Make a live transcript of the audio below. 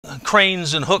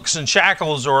cranes and hooks and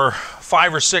shackles or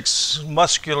 5 or 6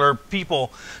 muscular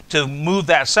people to move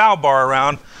that sow bar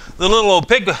around. The little old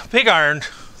pig iron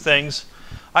things,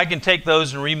 I can take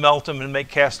those and remelt them and make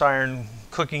cast iron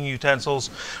cooking utensils,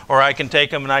 or I can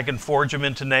take them and I can forge them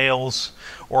into nails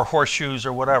or horseshoes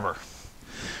or whatever.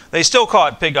 They still call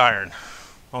it pig iron,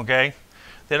 okay?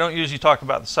 They don't usually talk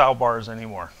about the sow bars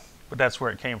anymore, but that's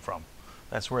where it came from.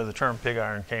 That's where the term pig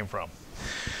iron came from.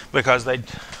 Because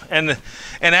and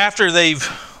after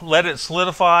they've let it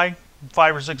solidify,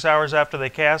 5 or 6 hours after they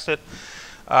cast it,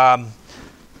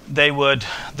 they would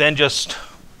then just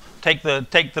take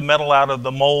the metal out of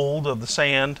the mold of the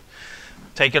sand,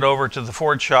 take it over to the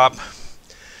forge shop,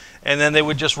 and then they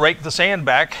would just rake the sand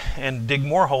back and dig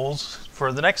more holes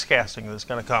for the next casting that's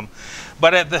going to come.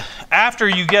 But after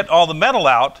you get all the metal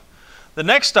out, the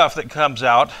next stuff that comes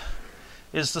out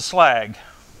is the slag.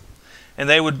 And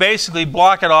they would basically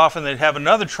block it off, and they'd have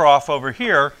another trough over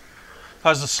here,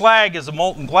 because the slag is a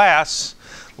molten glass,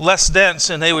 less dense,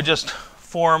 and they would just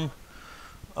form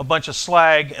a bunch of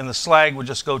slag, and the slag would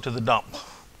just go to the dump.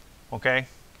 Okay?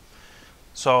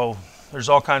 So there's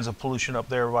all kinds of pollution up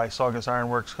there by Saugus Iron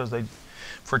Works because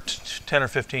for 10 or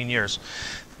 15 years.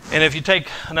 And if you take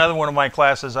another one of my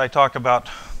classes, I talk about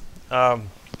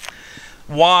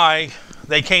why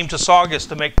they came to Saugus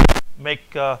to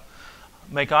make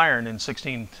iron in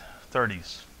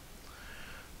 1630s.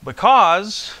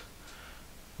 Because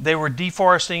they were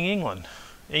deforesting England.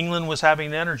 England was having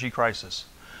an energy crisis.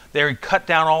 They had cut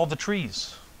down all the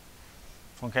trees.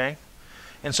 Okay?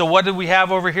 And so what did we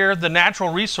have over here? The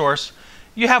natural resource.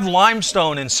 You have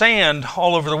limestone and sand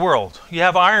all over the world. You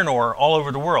have iron ore all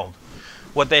over the world.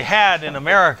 What they had in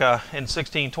America in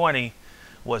 1620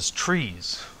 was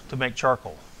trees to make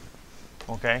charcoal.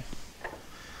 Okay?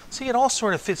 See, it all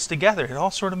sort of fits together. It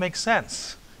all sort of makes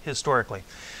sense historically.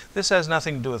 This has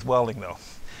nothing to do with welding, though.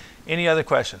 Any other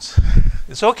questions?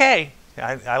 It's okay.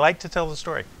 I like to tell the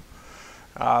story.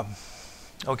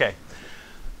 Okay.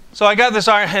 So I got this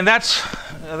iron, and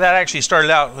that actually started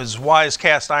out as why is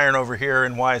cast iron over here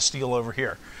and why is steel over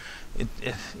here.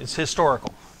 It's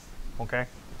historical. Okay.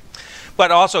 But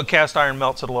also cast iron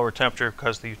melts at a lower temperature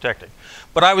because of the eutectic.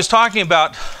 But I was talking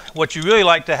about what you really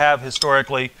like to have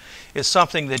historically is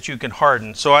something that you can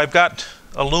harden. So I've got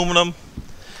aluminum,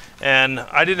 and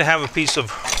I didn't have a piece of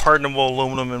hardenable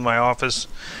aluminum in my office.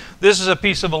 This is a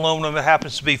piece of aluminum. It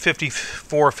happens to be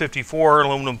 5454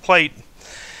 aluminum plate.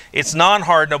 It's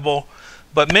non-hardenable,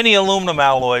 but many aluminum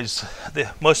alloys,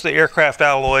 most of the aircraft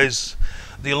alloys,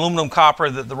 the aluminum copper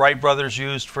that the Wright brothers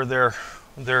used for their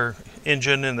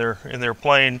engine in their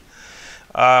plane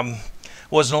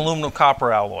was an aluminum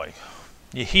copper alloy.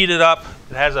 You heat it up.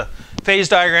 It has a phase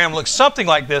diagram, looks something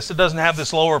like this. It doesn't have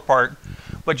this lower part,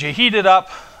 but you heat it up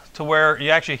to where you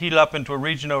actually heat it up into a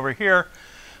region over here,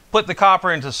 put the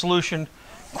copper into solution,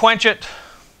 quench it.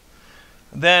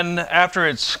 Then after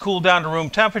it's cooled down to room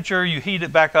temperature, you heat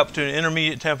it back up to an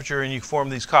intermediate temperature and you form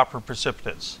these copper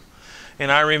precipitates.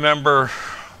 And I remember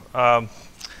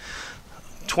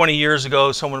 20 years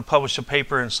ago, someone published a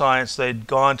paper in Science. They'd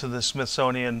gone to the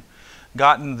Smithsonian,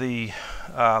 gotten a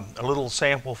little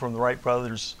sample from the Wright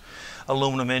brothers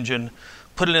aluminum engine,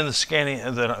 put it in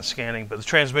the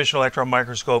transmission electron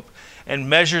microscope, and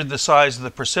measured the size of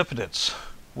the precipitates,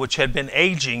 which had been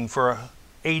aging for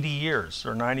 80 years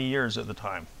or 90 years at the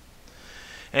time.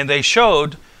 And they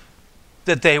showed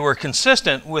that they were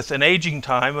consistent with an aging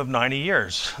time of 90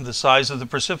 years. The size of the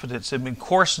precipitates had been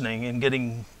coarsening and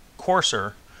getting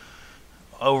coarser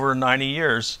over 90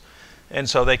 years. And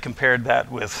so they compared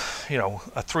that with, you know,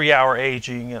 a 3-hour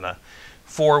aging and a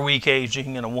 4-week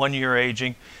aging and a 1-year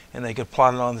aging, and they could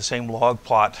plot it on the same log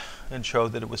plot and show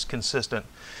that it was consistent.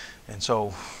 And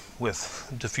so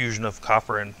with diffusion of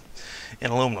copper and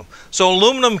aluminum. So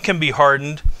aluminum can be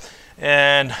hardened,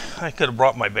 and I could have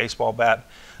brought my baseball bat,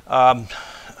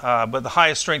 but the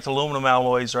highest strength aluminum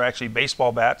alloys are actually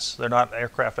baseball bats. They're not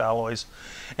aircraft alloys,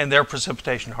 and they're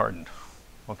precipitation hardened.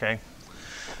 Okay.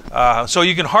 So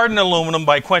you can harden aluminum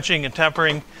by quenching and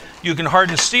tempering. You can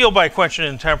harden steel by quenching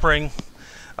and tempering.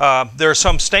 There are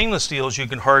some stainless steels you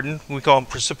can harden. We call them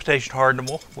precipitation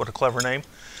hardenable. What a clever name.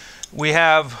 We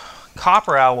have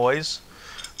copper alloys.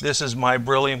 This is my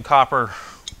beryllium copper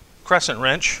crescent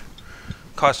wrench.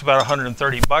 Costs about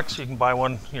 130 bucks. You can buy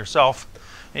one yourself.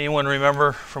 Anyone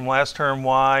remember from last term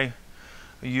why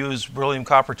we use beryllium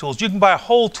copper tools? You can buy a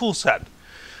whole tool set,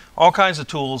 all kinds of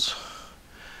tools,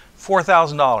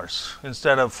 $4,000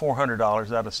 instead of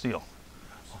 $400 out of steel.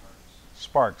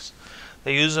 Sparks.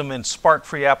 They use them in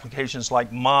spark-free applications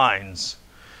like mines,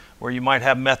 where you might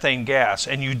have methane gas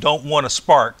and you don't want a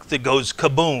spark that goes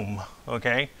kaboom,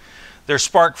 okay? They're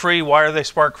spark free. Why are they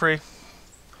spark free?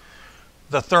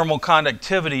 The thermal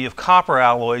conductivity of copper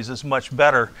alloys is much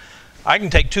better. I can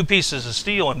take two pieces of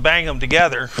steel and bang them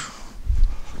together,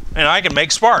 and I can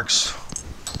make sparks.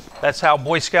 That's how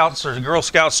Boy Scouts or Girl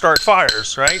Scouts start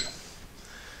fires, right?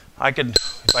 I can,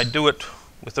 if I do it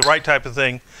with the right type of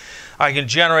thing, I can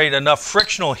generate enough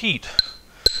frictional heat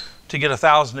to get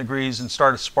 1,000 degrees and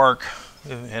start a spark.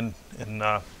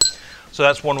 So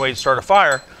that's one way to start a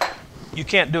fire. You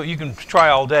can't do it. You can try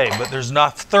all day, but there's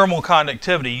not thermal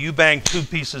conductivity. You bang two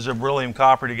pieces of beryllium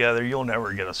copper together, you'll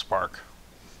never get a spark.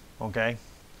 Okay?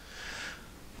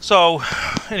 So,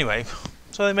 anyway,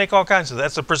 so they make all kinds of,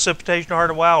 that's the precipitation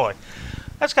hardenable alloy.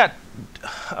 That's got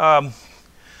well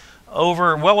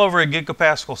over a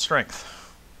gigapascal strength.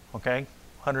 Okay?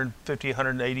 150,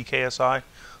 180 KSI,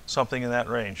 something in that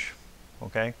range.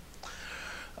 Okay?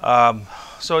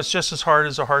 So it's just as hard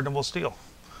as a hardenable steel.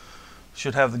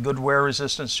 Should have the good wear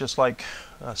resistance just like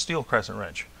a steel crescent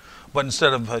wrench. But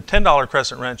instead of a $10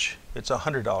 crescent wrench, it's a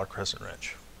 $100 crescent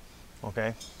wrench.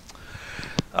 Okay?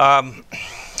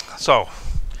 So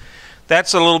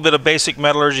that's a little bit of basic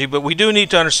metallurgy, but we do need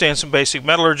to understand some basic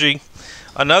metallurgy.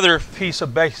 Another piece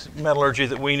of basic metallurgy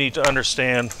that we need to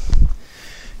understand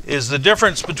is the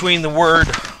difference between the word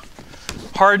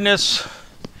hardness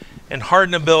and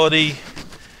hardenability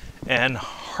and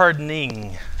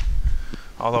hardening.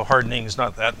 Although hardening is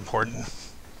not that important.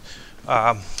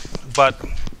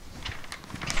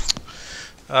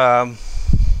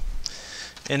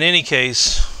 In any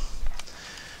case,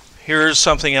 here's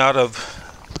something out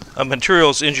of a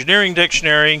materials engineering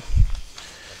dictionary.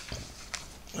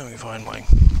 Let me find mine.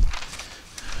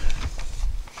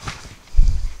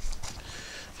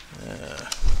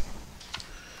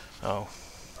 Oh,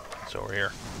 it's over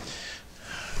here.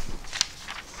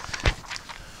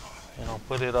 And I'll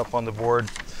put it up on the board.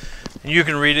 And you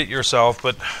can read it yourself,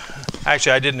 but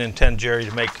actually I didn't intend Jerry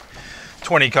to make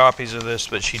 20 copies of this,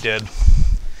 but she did.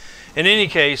 In any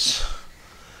case,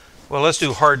 well, let's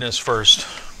do hardness first.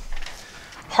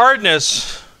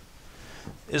 Hardness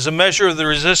is a measure of the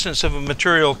resistance of a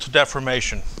material to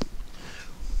deformation.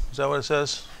 Is that what it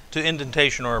says? To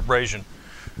indentation or abrasion.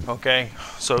 Okay,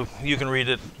 so you can read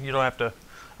it. You don't have to,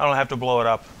 I don't have to blow it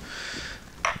up.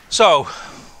 So,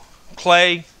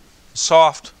 clay,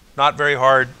 soft, not very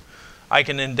hard. I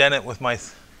can indent it with my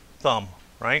thumb,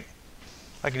 right?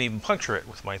 I can even puncture it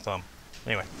with my thumb.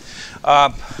 Anyway,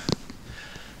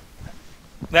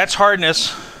 that's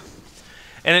hardness.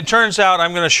 And it turns out,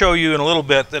 I'm going to show you in a little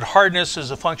bit, that hardness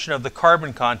is a function of the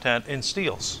carbon content in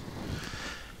steels.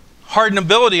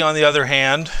 Hardenability, on the other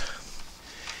hand,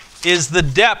 is the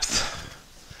depth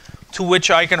to which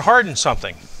I can harden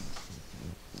something.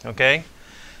 Okay?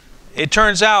 It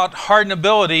turns out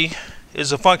hardenability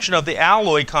is a function of the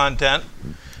alloy content.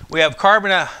 We have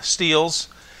carbon steels,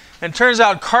 and it turns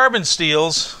out carbon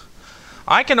steels,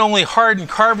 I can only harden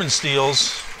carbon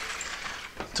steels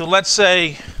to, let's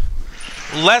say,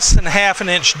 less than ½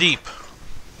 inch deep.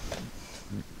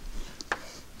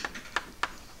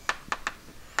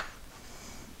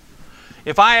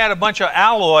 If I add a bunch of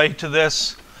alloy to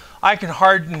this, I can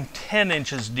harden 10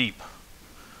 inches deep.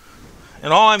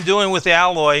 And all I'm doing with the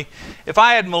alloy, if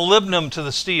I add molybdenum to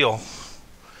the steel,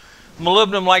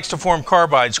 molybdenum likes to form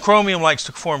carbides. Chromium likes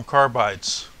to form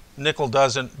carbides. Nickel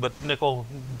doesn't, but nickel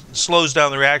slows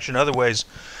down the reaction other ways.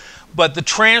 But the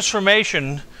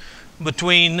transformation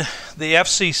between the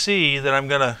FCC that I'm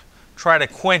going to try to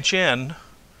quench in,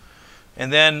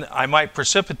 and then I might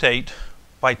precipitate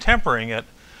by tempering it,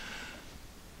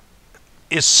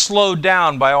 is slowed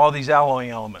down by all these alloying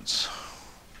elements.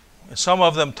 Some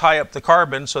of them tie up the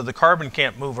carbon so the carbon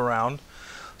can't move around.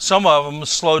 Some of them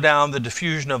slow down the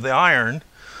diffusion of the iron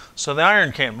so the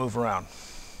iron can't move around.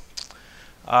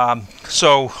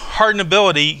 So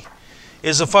hardenability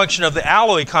is a function of the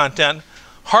alloy content.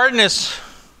 Hardness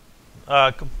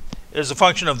is a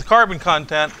function of the carbon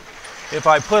content. If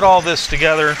I put all this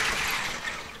together,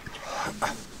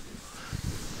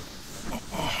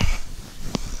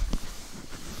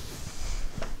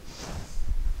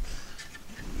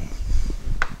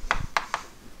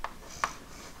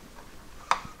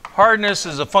 hardness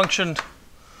is a function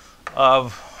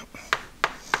of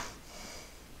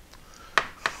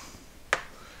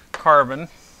carbon,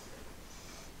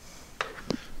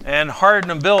 and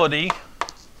hardenability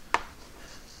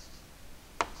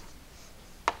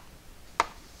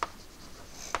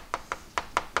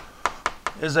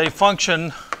is a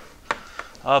function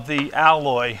of the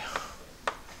alloy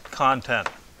content,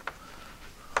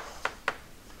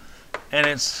 and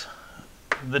it's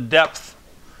the depth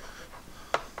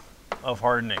of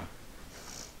hardening.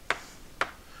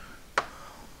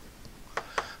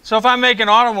 So if I'm making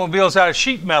automobiles out of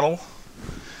sheet metal,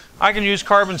 I can use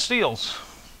carbon steels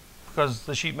because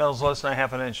the sheet metal is less than a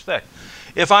 ½ inch thick.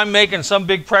 If I'm making some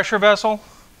big pressure vessel,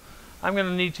 I'm going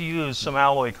to need to use some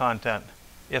alloy content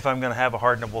if I'm going to have a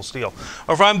hardenable steel.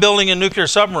 Or if I'm building a nuclear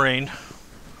submarine,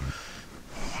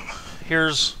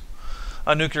 here's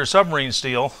a nuclear submarine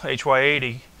steel,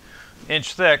 HY80,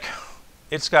 inch thick.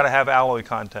 It's got to have alloy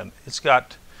content. It's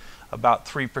got about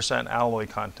 3% alloy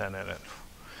content in it.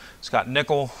 It's got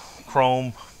nickel,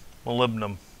 chrome,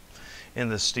 molybdenum in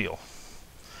this steel.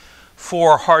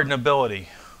 For hardenability,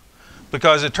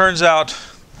 because it turns out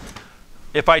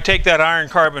if I take that iron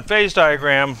carbon phase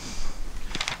diagram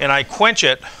and I quench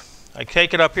it, I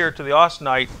take it up here to the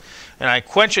austenite and I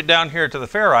quench it down here to the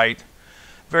ferrite,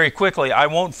 very quickly I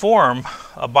won't form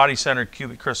a body-centered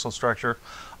cubic crystal structure.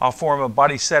 I'll form a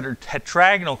body-centered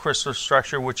tetragonal crystal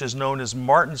structure, which is known as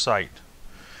martensite.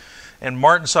 And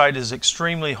martensite is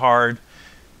extremely hard.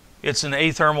 It's an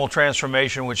athermal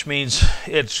transformation, which means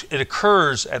it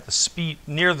occurs at the speed,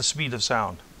 near the speed of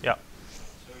sound. Yeah.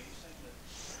 So are you saying that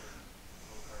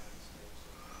low carbon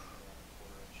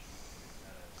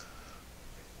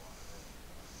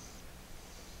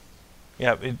steels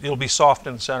are 4 inch? Yeah, it'll be soft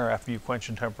in the center after you quench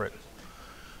and temper it.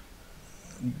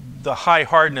 The high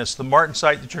hardness, the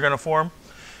martensite that you're going to form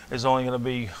is only going to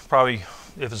be probably,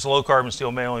 if it's low carbon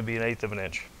steel, may only be 1/8 of an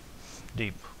inch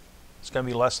deep. It's going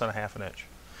to be less than a ½ an inch.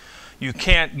 You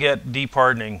can't get deep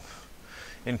hardening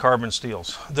in carbon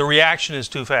steels. The reaction is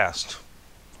too fast.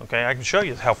 Okay, I can show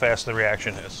you how fast the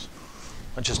reaction is.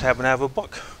 I just happen to have a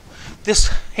book. This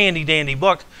handy dandy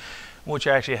book, which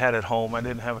I actually had at home. I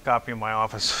didn't have a copy in my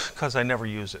office because I never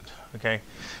use it. Okay,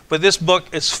 but this book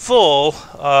is full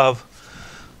of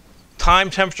time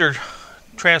temperature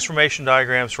transformation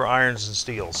diagrams for irons and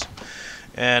steels.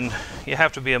 And you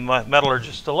have to be a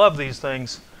metallurgist to love these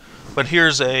things. But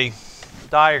here's a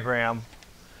diagram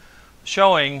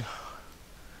showing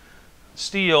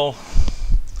steel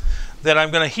that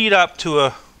I'm going to heat up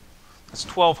to it's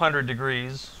 1200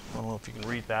 degrees. I don't know if you can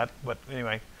read that, but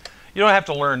anyway, you don't have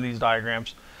to learn these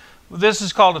diagrams. This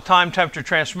is called a time temperature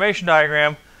transformation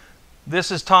diagram.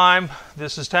 This is time,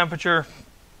 this is temperature,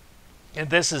 and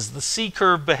this is the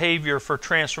C-curve behavior for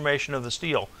transformation of the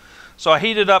steel. So I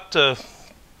heat it up to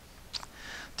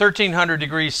 1300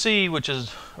 degrees C, which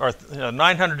is, or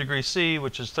 900 degrees C,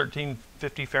 which is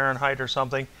 1350 Fahrenheit or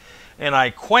something, and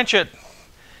I quench it.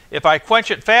 If I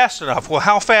quench it fast enough, well,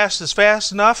 how fast is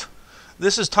fast enough?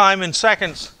 This is time in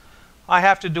seconds. I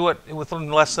have to do it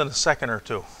within less than a second or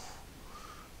two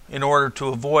in order to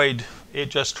avoid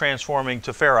it just transforming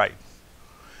to ferrite.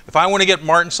 If I want to get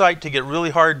martensite to get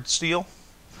really hard steel,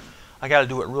 I got to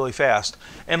do it really fast,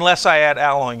 unless I add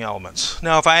alloying elements.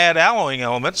 Now, if I add alloying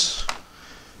elements,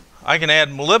 I can add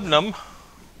molybdenum.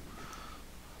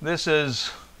 This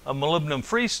is a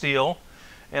molybdenum-free steel,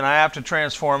 and I have to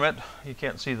transform it. You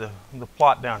can't see the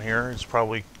plot down here. It's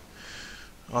probably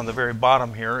on the very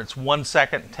bottom here. It's 1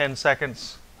 second, 10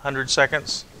 seconds, 100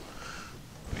 seconds.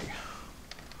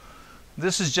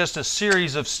 This is just a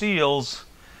series of steels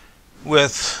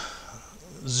with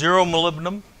 0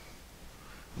 molybdenum.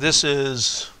 This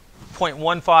is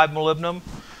 0.15 molybdenum,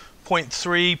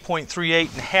 0.3, 0.38,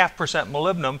 and 0.5%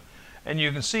 molybdenum. And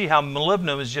you can see how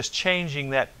molybdenum is just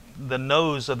changing the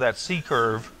nose of that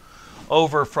C-curve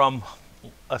over from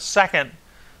a second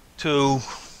to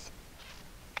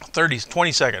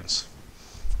 20 seconds.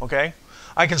 Okay?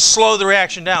 I can slow the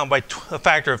reaction down by a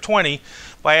factor of 20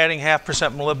 by adding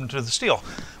 0.5% molybdenum to the steel.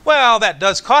 Well, that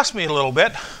does cost me a little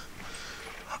bit.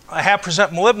 A 0.5%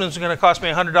 molybdenum is going to cost me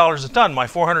 $100 a ton. My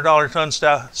 $400 ton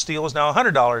steel is now a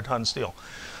 $100 a ton steel.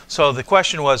 So the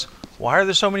question was, why are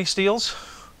there so many steels?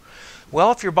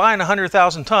 Well, if you're buying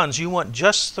 100,000 tons, you want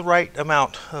just the right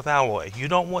amount of alloy. You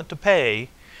don't want to pay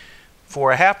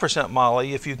for a 0.5%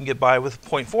 moly if you can get by with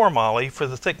 0.4 moly for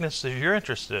the thickness that you're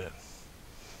interested in.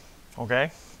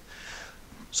 Okay?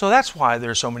 So that's why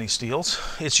there's so many steels.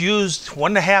 It's used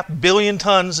 1.5 billion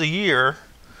tons a year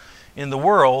in the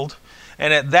world,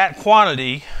 and at that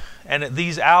quantity and at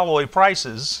these alloy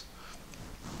prices,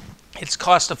 it's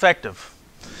cost effective.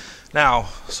 Now,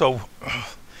 so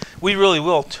we really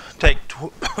will take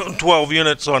 12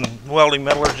 units on welding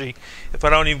metallurgy if I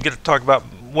don't even get to talk about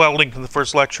welding in the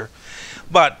first lecture.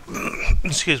 But,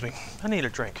 excuse me, I need a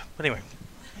drink. But anyway,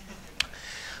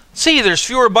 see, there's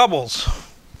fewer bubbles,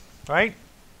 right?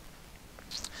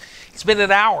 It's been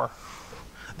an hour.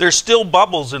 There's still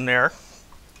bubbles in there.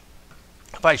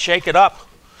 If I shake it up,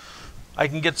 I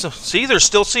can get some, see, there's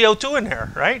still CO2 in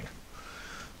there, right?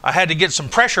 I had to get some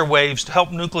pressure waves to help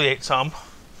nucleate some,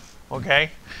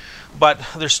 okay? But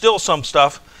there's still some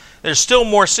stuff. There's still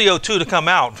more CO2 to come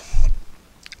out.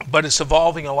 but it's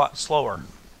evolving a lot slower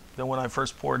than when I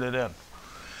first poured it in.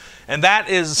 And that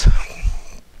is,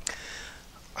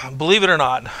 believe it or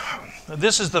not,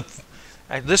 this is the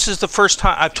first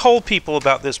time, I've told people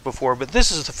about this before, but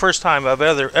this is the first time I've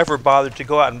ever bothered to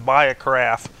go out and buy a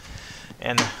carafe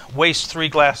and waste 3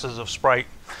 glasses of Sprite.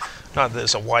 Not that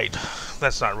it's a white.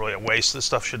 That's not really a waste. This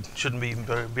stuff shouldn't be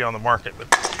on the market.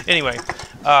 But anyway,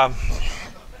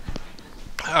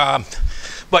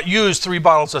 but use 3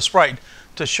 bottles of Sprite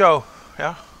to show,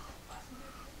 yeah,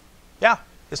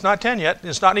 it's not 10 yet.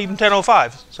 It's not even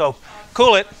 10:05. So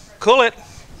cool it.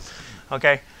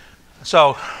 Okay.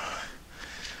 So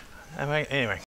anyway.